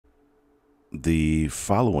The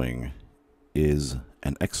following is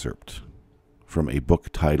an excerpt from a book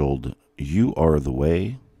titled You Are the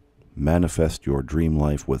Way, Manifest Your Dream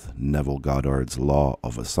Life with Neville Goddard's Law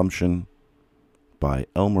of Assumption by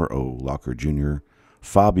Elmer O. Locker Jr.,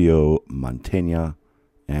 Fabio Mantegna,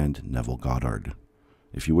 and Neville Goddard.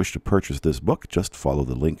 If you wish to purchase this book, just follow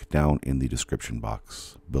the link down in the description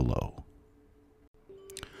box below.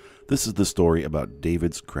 This is the story about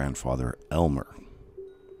David's grandfather, Elmer.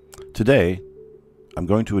 Today, I'm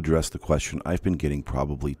going to address the question I've been getting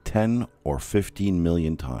probably 10 or 15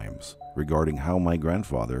 million times regarding how my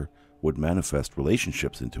grandfather would manifest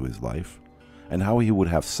relationships into his life and how he would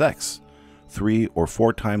have sex 3 or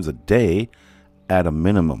 4 times a day at a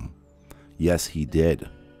minimum. Yes, he did.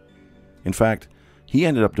 In fact, he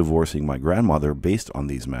ended up divorcing my grandmother based on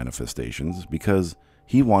these manifestations because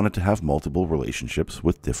he wanted to have multiple relationships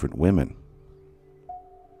with different women.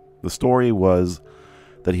 The story was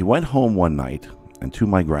that he went home one night, and to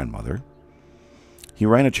my grandmother, he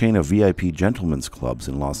ran a chain of VIP gentlemen's clubs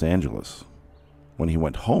in Los Angeles. When he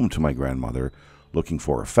went home to my grandmother looking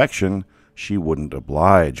for affection, she wouldn't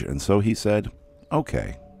oblige, and so he said,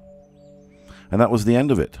 okay. And that was the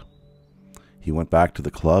end of it. He went back to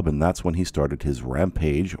the club, and that's when he started his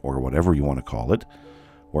rampage, or whatever you want to call it,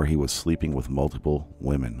 where he was sleeping with multiple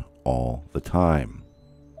women all the time.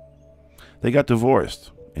 They got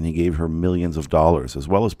divorced, and he gave her millions of dollars as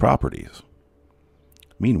well as properties.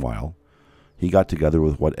 Meanwhile, he got together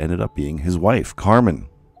with what ended up being his wife, Carmen,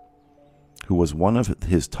 who was one of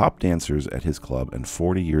his top dancers at his club and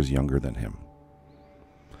 40 years younger than him.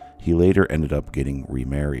 He later ended up getting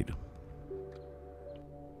remarried.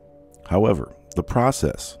 However, the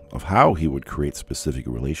process of how he would create specific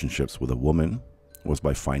relationships with a woman was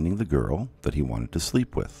by finding the girl that he wanted to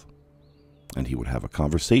sleep with. And he would have a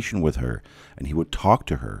conversation with her, and he would talk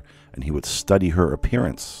to her, and he would study her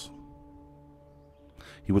appearance.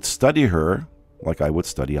 He would study her like I would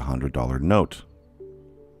study a $100 note.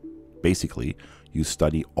 Basically, you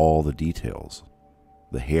study all the details.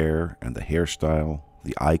 The hair and the hairstyle,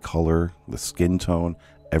 the eye color, the skin tone,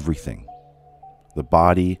 everything. The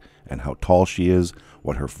body and how tall she is,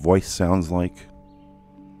 what her voice sounds like.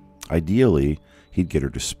 Ideally, he'd get her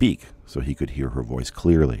to speak so he could hear her voice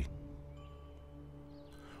clearly.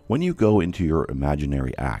 When you go into your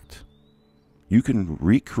imaginary act, you can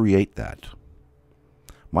recreate that.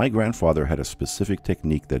 My grandfather had a specific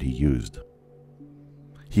technique that he used.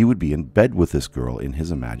 He would be in bed with this girl in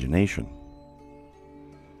his imagination.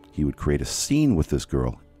 He would create a scene with this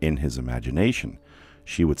girl in his imagination.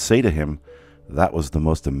 She would say to him, "That was the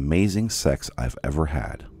most amazing sex I've ever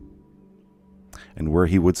had." And where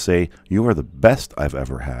he would say, "You are the best I've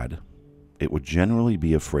ever had," it would generally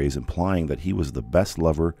be a phrase implying that he was the best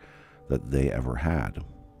lover that they ever had.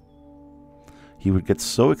 He would get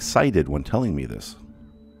so excited when telling me this.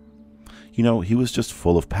 You know, he was just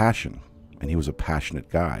full of passion, and he was a passionate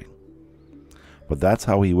guy. But that's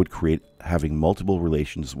how he would create having multiple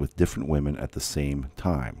relations with different women at the same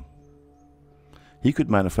time. He could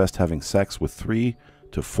manifest having sex with 3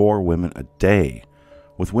 to 4 women a day,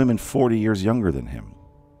 with women 40 years younger than him.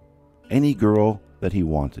 Any girl that he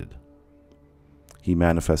wanted. He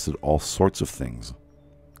manifested all sorts of things.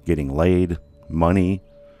 Getting laid, money,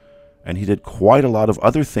 and he did quite a lot of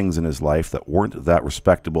other things in his life that weren't that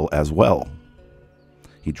respectable as well.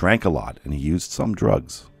 He drank a lot, and he used some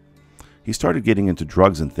drugs. He started getting into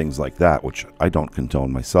drugs and things like that, which I don't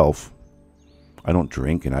condone myself. I don't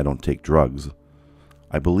drink and I don't take drugs.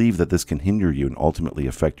 I believe that this can hinder you and ultimately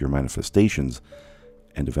affect your manifestations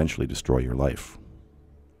and eventually destroy your life.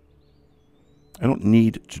 I don't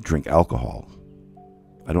need to drink alcohol.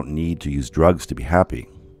 I don't need to use drugs to be happy.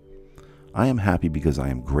 I am happy because I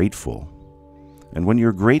am grateful. And when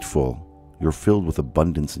you're grateful, you're filled with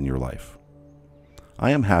abundance in your life.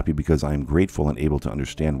 I am happy because I am grateful and able to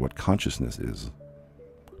understand what consciousness is.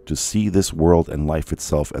 To see this world and life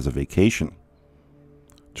itself as a vacation.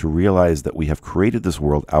 To realize that we have created this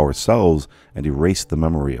world ourselves and erased the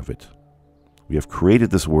memory of it. We have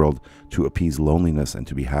created this world to appease loneliness and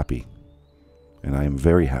to be happy. And I am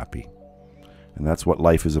very happy. And that's what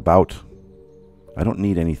life is about. I don't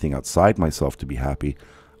need anything outside myself to be happy.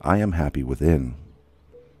 I am happy within.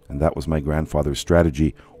 And that was my grandfather's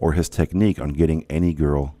strategy or his technique on getting any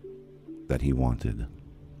girl that he wanted.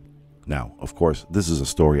 Now, of course, this is a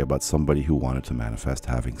story about somebody who wanted to manifest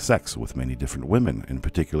having sex with many different women, in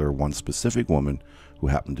particular one specific woman who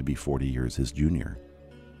happened to be 40 years his junior.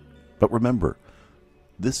 But remember,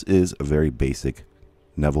 this is a very basic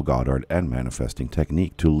Neville Goddard and manifesting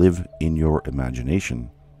technique to live in your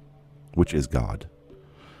imagination, which is God,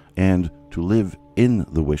 and to live in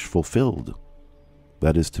the wish fulfilled,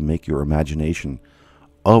 That is to make your imagination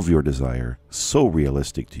of your desire so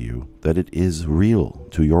realistic to you that it is real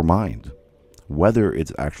to your mind. Whether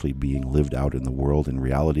it's actually being lived out in the world in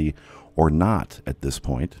reality or not at this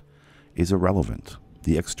point is irrelevant.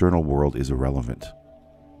 The external world is irrelevant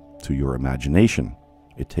to your imagination.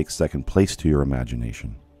 It takes second place to your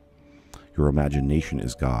imagination. Your imagination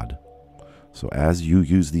is God. So as you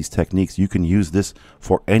use these techniques, you can use this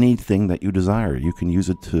for anything that you desire. You can use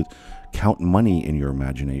it to count money in your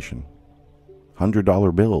imagination.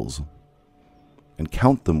 $100 bills. And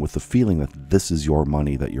count them with the feeling that this is your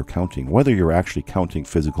money that you're counting. Whether you're actually counting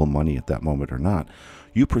physical money at that moment or not,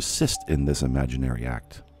 you persist in this imaginary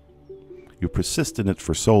act. You persist in it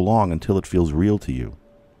for so long until it feels real to you.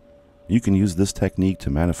 You can use this technique to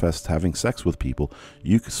manifest having sex with people.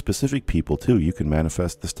 Specific people too. You can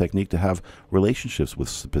manifest this technique to have relationships with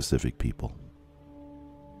specific people.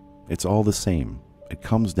 It's all the same. It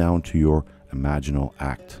comes down to your imaginal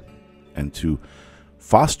act and to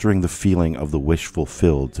fostering the feeling of the wish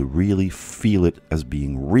fulfilled, to really feel it as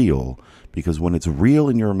being real. Because when it's real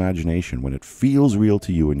in your imagination, when it feels real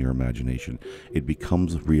to you in your imagination, it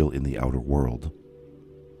becomes real in the outer world.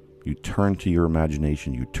 You turn to your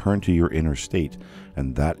imagination, you turn to your inner state,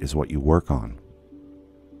 and that is what you work on.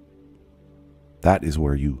 That is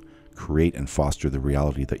where you create and foster the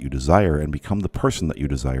reality that you desire and become the person that you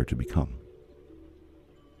desire to become.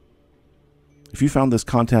 If you found this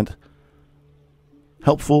content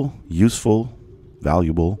helpful, useful,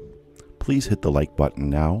 valuable, please hit the like button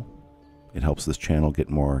now. It helps this channel get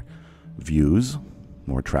more views,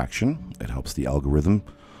 more traction. It helps the algorithm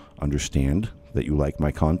understand that you like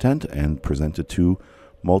my content and present it to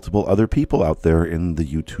multiple other people out there in the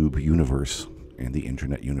YouTube universe and the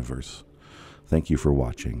internet universe. Thank you for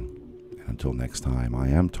watching. And until next time, I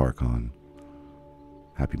am Tarkan.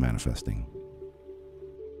 Happy manifesting.